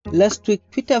Last week,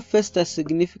 Twitter faced a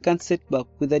significant setback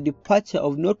with the departure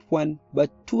of not one but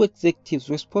two executives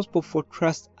responsible for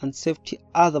trust and safety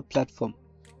at the platform.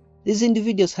 These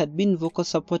individuals had been vocal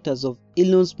supporters of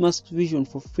Elon Musk's vision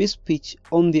for free speech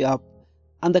on the app,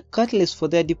 and the catalyst for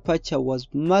their departure was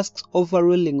Musk's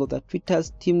overruling of the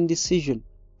Twitter's team decision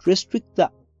to restrict the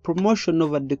promotion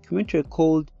of a documentary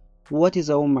called What is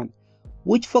a Woman,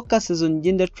 which focuses on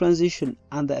gender transition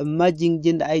and the emerging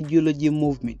gender ideology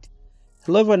movement.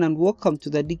 Hello everyone and welcome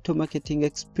to the Digital Marketing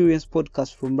Experience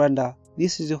podcast from Rwanda.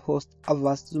 This is your host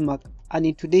Avast Zumak, and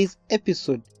in today's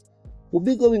episode we'll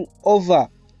be going over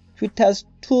Twitter's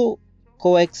two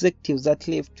core executives that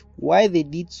left, why they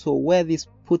did so, where this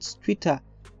puts Twitter,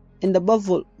 and above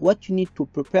all what you need to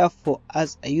prepare for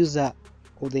as a user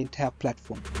of the entire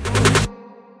platform.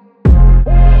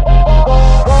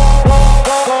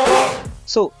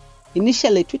 So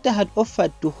initially, Twitter had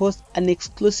offered to host an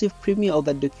exclusive premiere of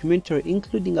the documentary,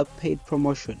 including a paid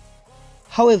promotion.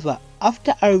 However,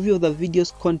 after a review of the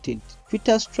video's content,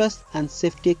 Twitter's trust and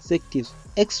safety executives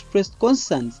expressed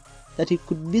concerns that it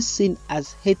could be seen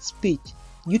as hate speech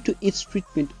due to its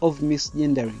treatment of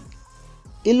misgendering.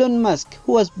 Elon Musk,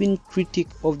 who has been critic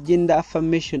of gender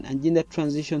affirmation and gender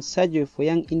transition surgery for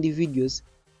young individuals,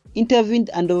 intervened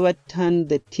and overturned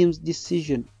the team's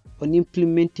decision on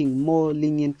implementing more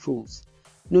lenient rules.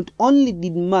 Not only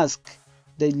did Musk,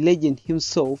 the legend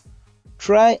himself,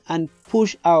 try and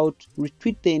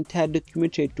retweet the entire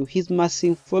documentary to his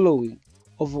massive following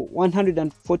of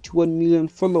 141 million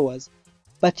followers,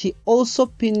 but he also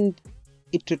pinned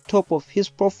it to the top of his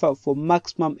profile for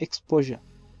maximum exposure.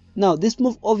 Now, this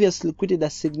move obviously created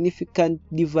a significant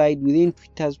divide within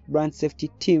Twitter's brand safety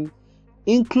team,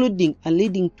 including and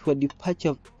leading to a departure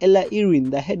of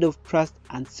Elon, the head of trust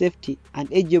and safety, and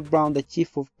AJ Brown, the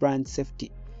chief of brand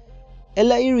safety.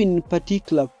 Elon in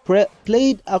particular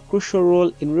played a crucial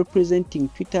role in representing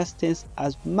Twitter's stance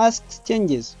as Musk's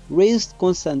changes raised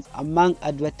concerns among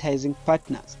advertising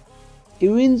partners.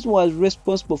 Elon was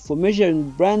responsible for measuring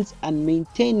brands and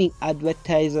maintaining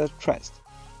advertiser trust.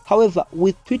 However,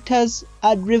 with Twitter's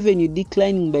ad revenue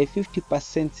declining by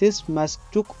 50% since Musk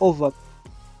took over,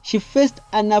 she faced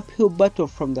an uphill battle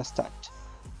from the start.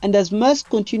 And as Musk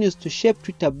continues to shape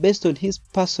Twitter based on his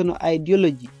personal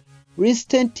ideology,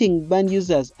 restricting banned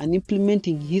users and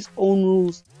implementing his own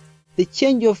rules, the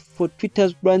change for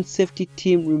Twitter's brand safety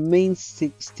team remains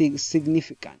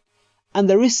significant. And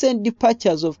the recent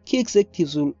departures of key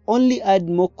executives will only add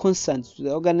more concerns to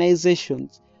the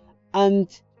organizations and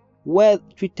where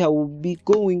Twitter will be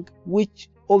going, which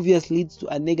obviously leads to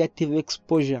a negative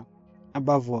exposure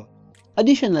above all.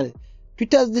 Additionally,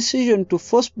 Twitter's decision to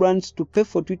force brands to pay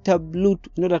for Twitter Blue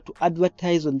in order to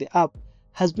advertise on the app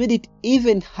has made it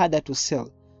even harder to sell.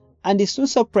 And it's no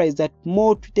surprise that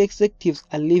more Twitter executives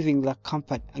are leaving the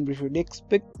company, and we should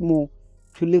expect more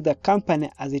to leave the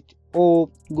company as it all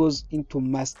goes into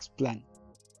Musk's plan.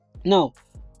 Now,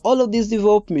 all of these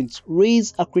developments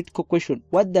raise a critical question.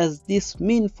 What does this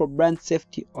mean for brand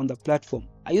safety on the platform?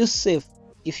 Are you safe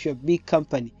if you're a big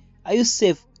company? Are you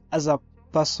safe as a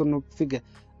personal figure?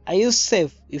 Are you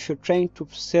safe if you're trying to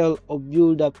sell or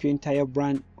build up your entire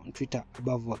brand on Twitter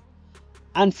above all?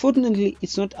 Unfortunately,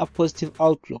 it's not a positive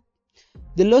outlook.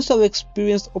 The loss of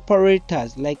experienced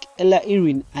operators like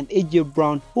Elon and AJ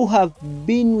Brown, who have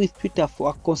been with Twitter for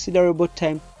a considerable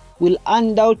time, will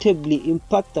undoubtedly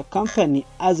impact the company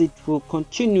as it will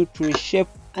continue to reshape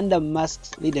under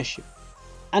Musk's leadership.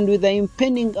 And with the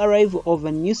impending arrival of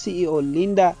a new CEO,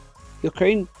 Linda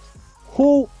Yaccarino,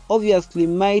 who obviously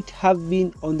might have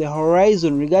been on the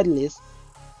horizon regardless,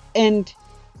 and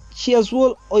she is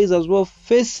as well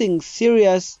facing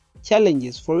serious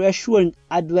challenges for reassuring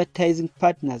advertising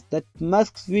partners that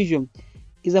Musk's vision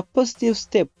is a positive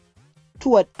step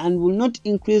toward and will not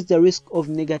increase the risk of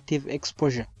negative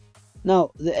exposure.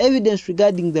 Now, the evidence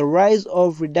regarding the rise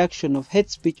of reduction of hate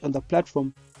speech on the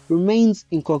platform remains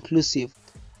inconclusive,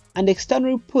 and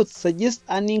external reports suggest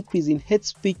an increase in hate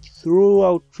speech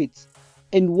throughout tweets.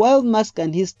 And while Musk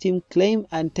and his team claim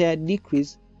an entire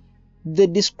decrease, the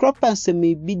discrepancy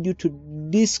may be due to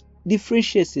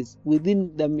differences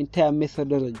within the entire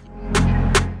methodology.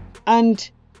 And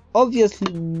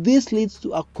obviously, this leads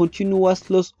to a continuous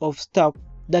loss of staff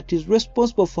that is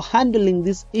responsible for handling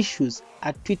these issues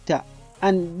at Twitter,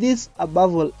 and this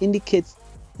above all indicates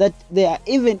that they are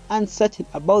even uncertain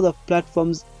about the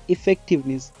platform's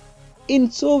effectiveness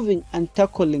in solving and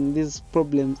tackling these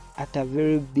problems at a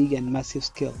very big and massive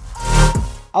scale.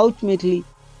 Ultimately,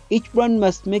 each brand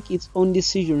must make its own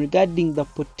decision regarding the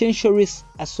potential risks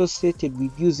associated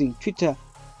with using Twitter,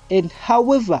 and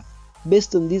however,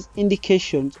 based on these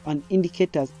indications and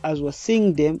indicators as we're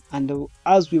seeing them and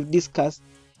as we've discussed,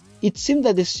 it seems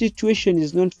that the situation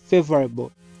is not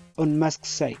favorable on Musk's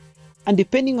side. And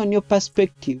depending on your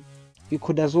perspective, you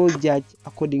could as well judge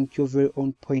according to your very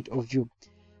own point of view.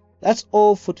 That's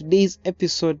all for today's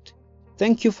episode.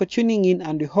 Thank you for tuning in,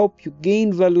 and we hope you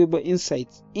gain valuable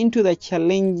insights into the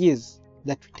challenges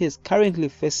that Twitter is currently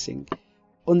facing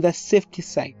on the safety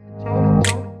side.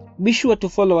 Be sure to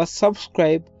follow us,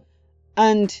 subscribe,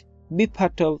 and be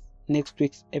part of next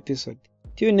week's episode.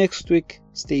 Till next week,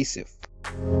 stay safe.